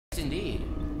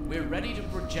We're ready to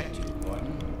project you,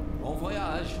 Gordon. Bon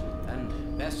voyage,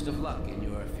 and best of luck in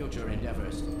your future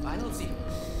endeavors. I'll see you.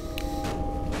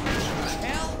 What the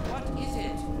hell? What is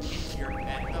it? It's your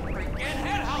head, the freaking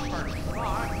head hopper!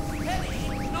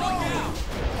 Heady, no!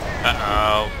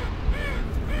 Uh-oh.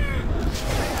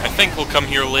 I think we'll come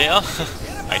here later.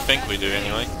 I think we do,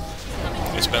 anyway.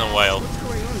 It's been a while.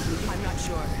 I'm not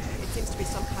sure. It seems to be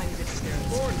some kind of interference.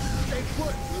 Gordon, stay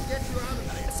put. We'll get you out of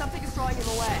there. Something is drawing him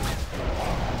away.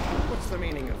 What's the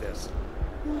meaning of this?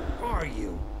 Who are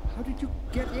you? How did you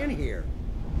get in here?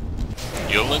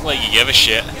 You don't look like you give a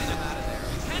shit.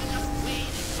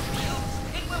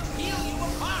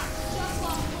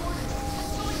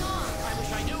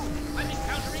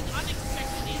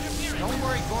 Don't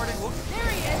worry, Gordon. There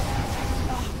he is!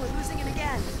 Oh, we're losing it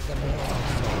again.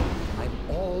 I'm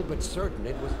all but certain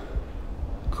it was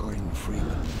Gordon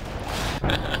Freeman.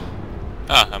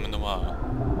 Ah, I'm in the water.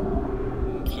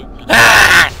 He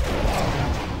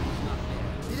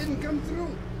didn't come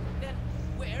through. Then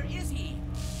where is he?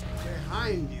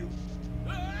 Behind you.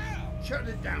 Shut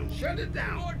it down. Shut it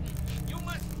down. Gordon, you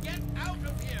must get out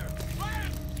of here.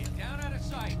 Run! Get down out of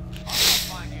sight. I'll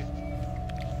find you.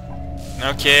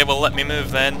 Okay, well let me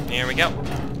move then. Here we go.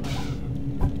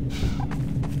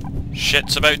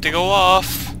 Shit's about to go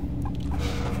off.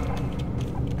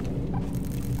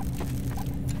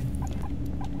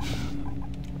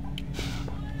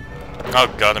 Oh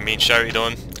god, I'm being shouted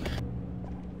on.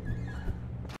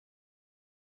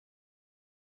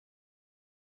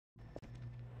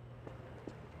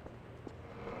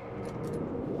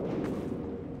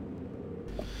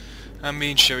 I'm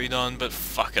being shouted on, but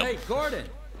fuck 'em. Hey, Gordon!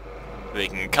 They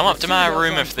can come up to my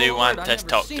room if they want to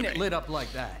talk to I've never seen it me. lit up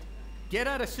like that. Get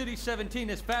out of City 17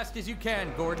 as fast as you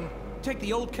can, Gordon. Take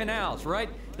the old canals, right?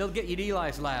 They'll get you to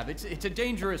Eli's lab. It's a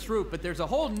dangerous route, but there's a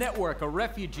whole network of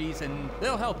refugees, and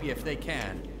they'll help you if they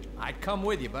can. I'd come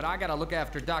with you, but I gotta look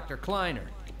after Dr. Kleiner.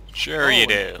 Sure you and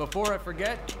do. before I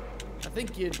forget, I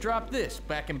think you dropped this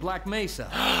back in Black Mesa.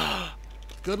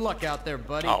 Good luck out there,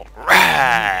 buddy.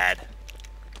 Alright!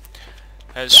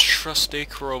 As trusty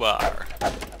Crowbar.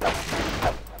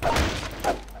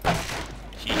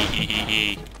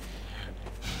 Hehehehe.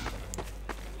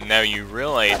 Now you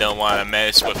really don't want to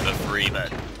mess with the Freeman.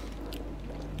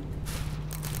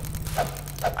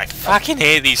 I fucking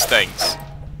hate these things.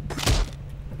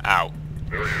 Ow.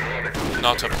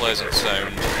 Not a pleasant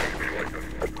sound.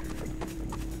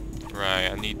 Right,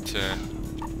 I need to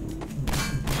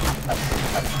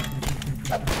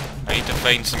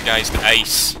find some guys to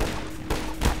ice.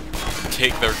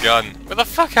 Take their gun. Where the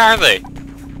fuck are they?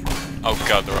 Oh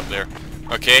god, they're up there.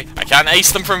 Okay, I can't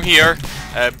ice them from here.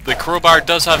 The crowbar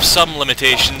does have some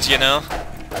limitations, you know.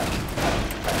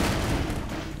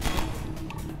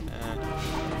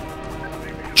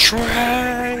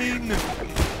 Train!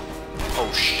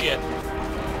 Oh shit.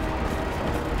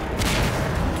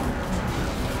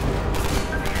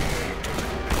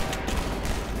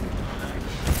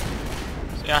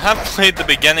 See, I have played the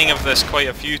beginning of this quite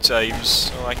a few times,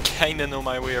 so I kinda know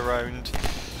my way around.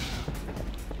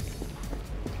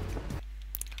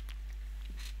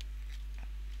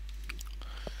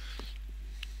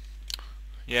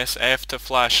 Yes, F to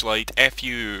flashlight. F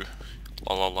you.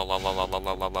 La la la la la la la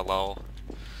la la la la.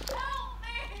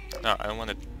 No, I don't want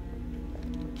to.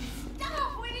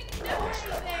 Stop! We didn't do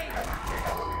anything!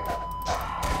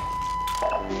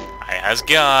 I has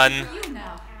gun. You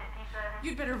now.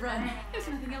 You'd better run. There's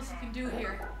nothing else you can do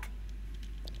here.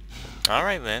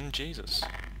 Alright then, Jesus.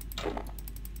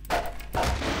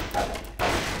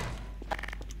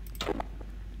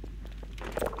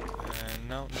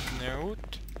 No, nothing there.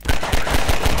 Oot.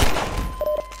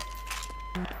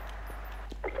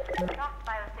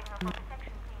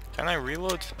 Can I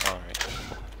reload? Alright.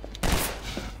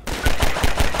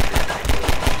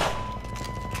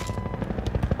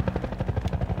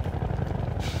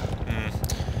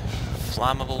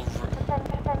 Flammable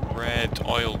red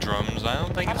oil drums. I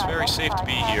don't think it's very safe to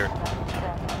be here.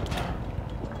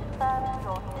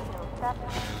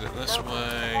 Is it this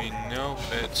way? Nope,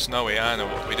 it's no way. I know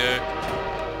what we do.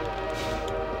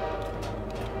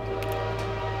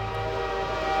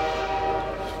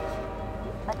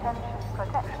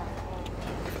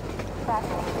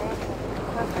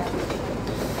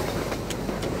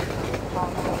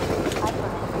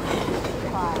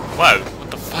 Wow, what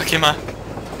the fuck am I?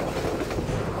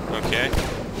 Okay.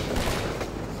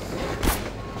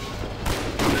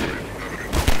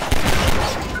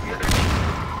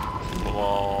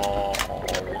 Whoa.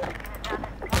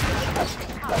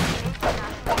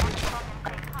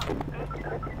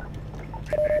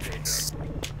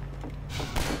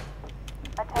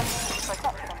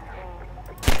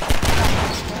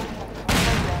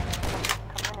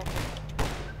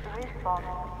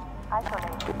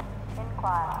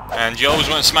 And you always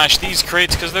want to smash these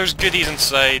crates because there's goodies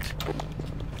inside.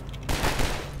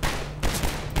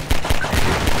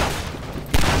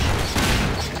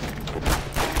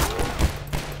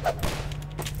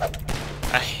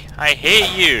 I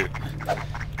hate you!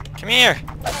 Come here!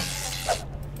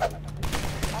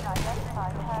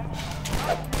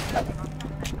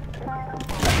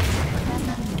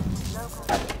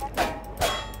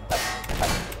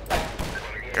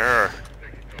 Grr.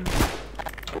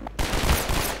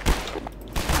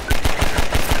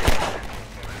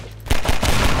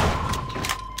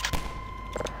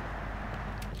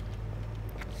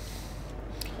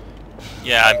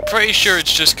 Yeah, I'm pretty sure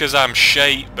it's just because I'm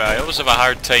shite, but I always have a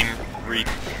hard time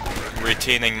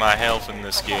retaining my health in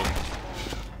this game.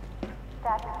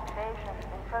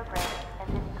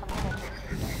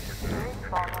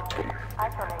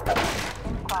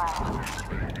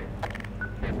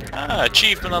 Ah,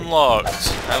 achievement unlocked.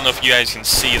 I don't know if you guys can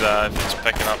see that, if it's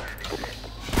picking up.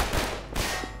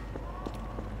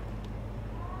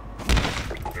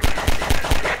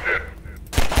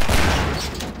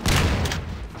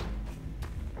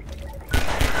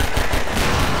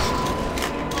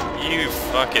 You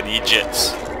fucking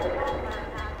idiots.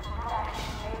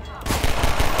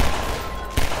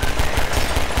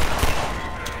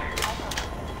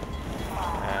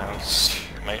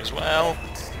 Might as well.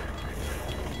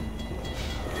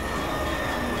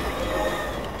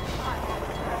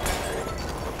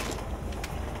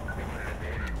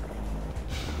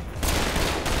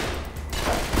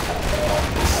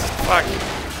 Fuck.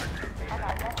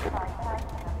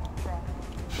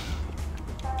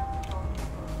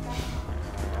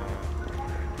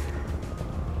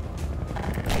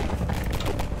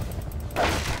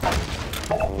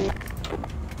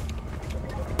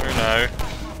 Where now?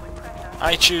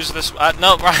 I choose this.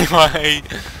 No, right way.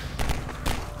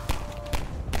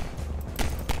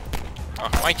 Oh,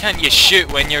 why can't you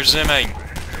shoot when you're zooming?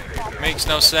 Makes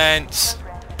no sense.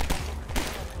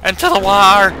 Into the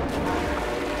wire.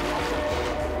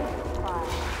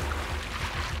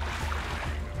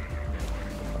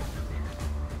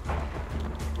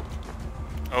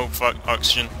 Oh fuck,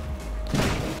 oxygen.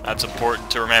 That's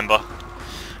important to remember.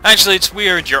 Actually, it's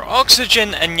weird. Your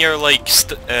oxygen and your, like,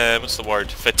 what's the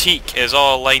word? Fatigue is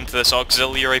all aligned to this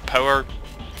auxiliary power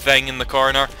thing in the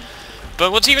corner.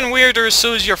 But what's even weirder is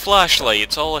so is your flashlight.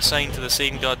 It's all assigned to the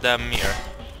same goddamn meter.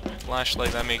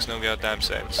 Flashlight, that makes no goddamn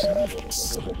sense.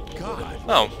 God.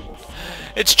 Oh.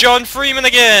 It's John Freeman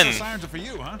again! Sirens are for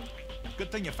you, huh?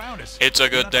 Good thing you found us. It's a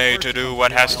good day to do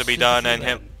what has to be done and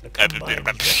help.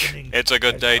 It's a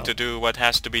good day to do what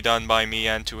has to be done by me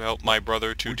and to help my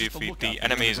brother to defeat the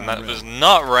enemies, and that was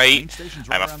not right.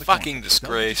 I'm a fucking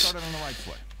disgrace.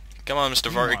 Come on, Mr.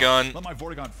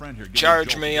 Vortigaunt.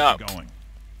 Charge me up.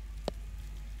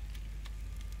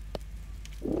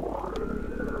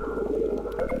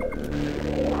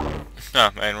 Oh, I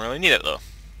didn't really need it though.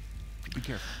 Be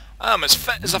careful. I'm as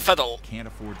fit as a fiddle. Can't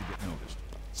afford to get noticed.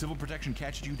 Civil protection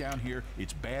catches you down here,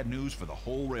 it's bad news for the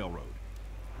whole railroad.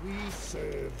 We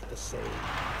serve the same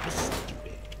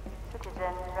history.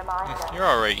 You're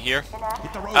alright here.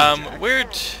 Hit the road, Jack.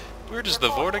 Where does the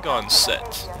Vortigaunt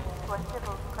sit?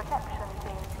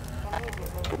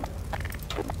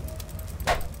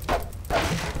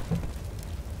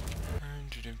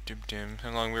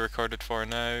 How long we recorded for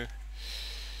now?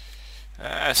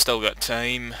 I still got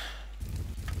time.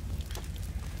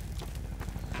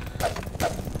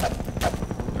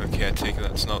 Okay, I take it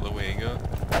that's not the way to go.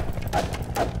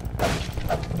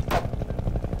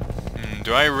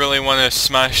 Do I really want to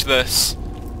smash this?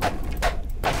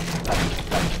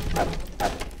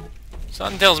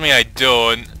 Something tells me I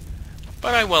don't,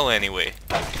 but I will anyway.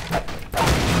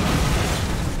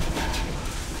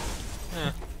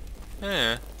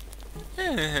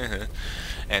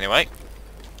 Anyway.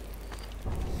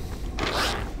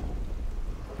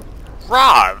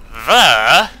 Rather!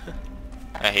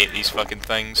 I hate these fucking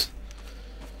things.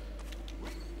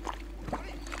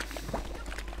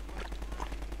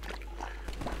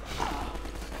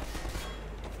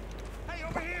 Hey,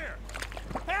 over here!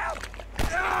 Help!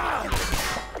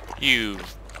 You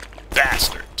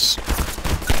bastards.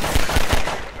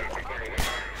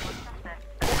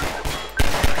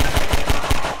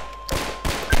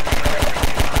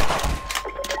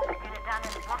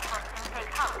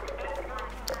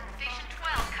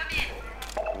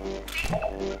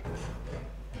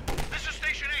 This is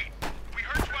Station 8. We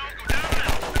heard 12 go down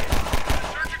now.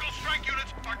 Surgical strike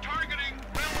units are targeting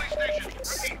railway stations.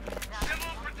 Repeat,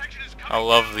 civil protection is coming. I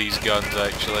love these guns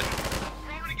actually.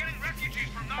 We're already getting refugees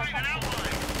from 9 and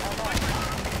outlying.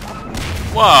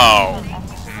 Wow.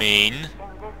 Mean.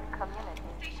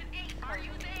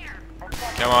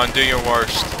 Come on, do your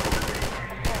worst.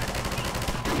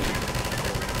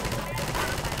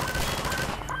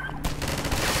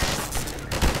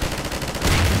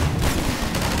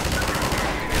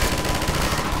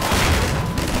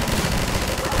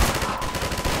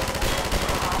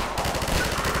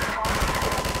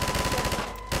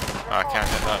 Oh, I can't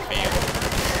hit that for you.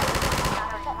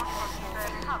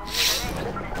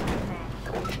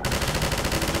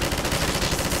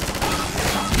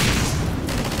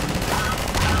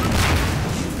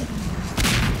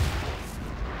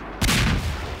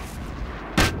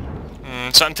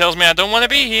 Something tells me I don't want to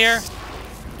be here.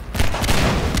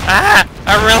 Ah!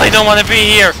 I really don't want to be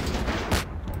here.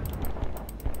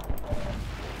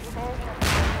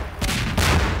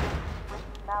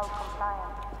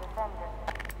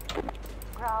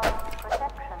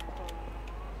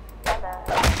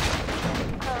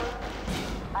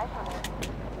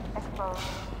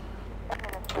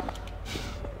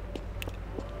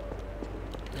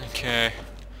 Okay.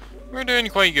 We're doing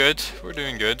quite good. We're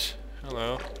doing good.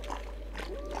 Hello.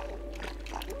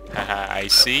 Haha, I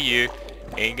see you.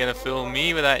 Ain't gonna fool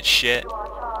me with that shit.